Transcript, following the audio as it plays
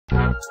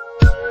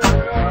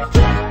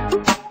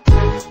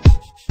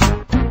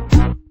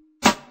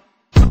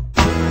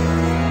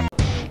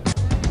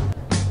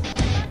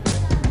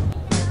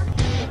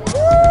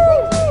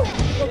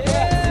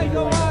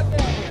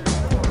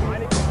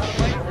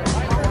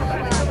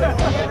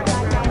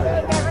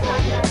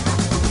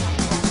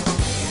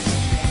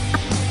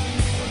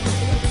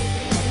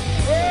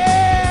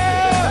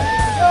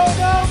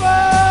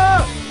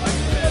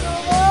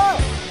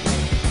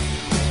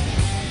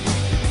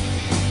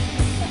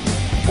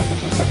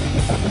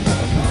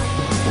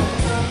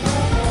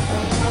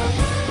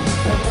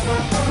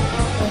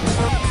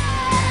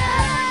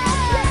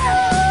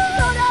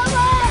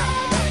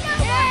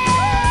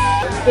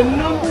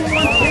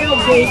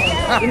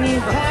tailgate in the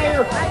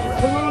entire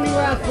Colonial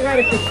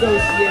Athletic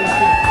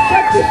Association.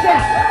 Check this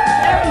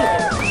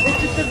out.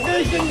 It's a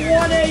Division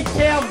 1A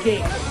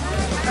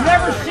tailgate.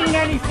 Never seen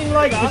anything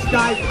like this,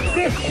 guys.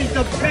 This is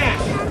the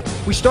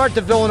best. We started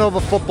the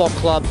Villanova Football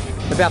Club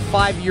about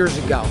 5 years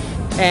ago,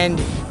 and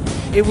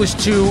it was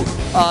to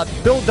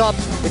build up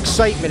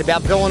excitement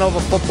about Villanova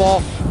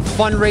football,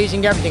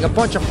 fundraising, everything, a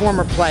bunch of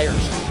former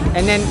players.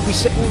 And then we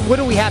said, what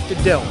do we have to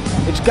do?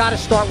 It's got to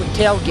start with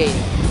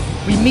tailgating.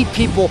 We meet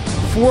people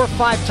 4 or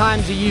 5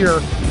 times a year.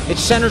 It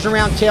centers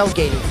around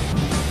tailgating.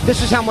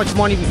 This is how much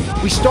money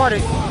we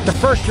started. The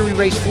first year we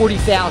raised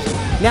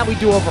 $40,000. Now we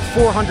do over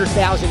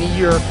 $400,000 a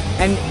year,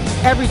 and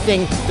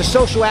everything, the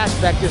social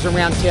aspect is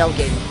around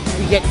tailgating.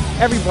 We get,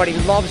 everybody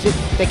loves it.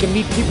 They can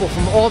meet people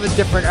from all the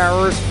different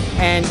eras,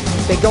 and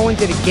they go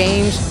into the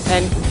games,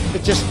 and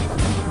it just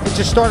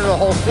started the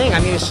whole thing. I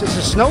mean, it's a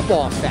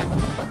snowball effect.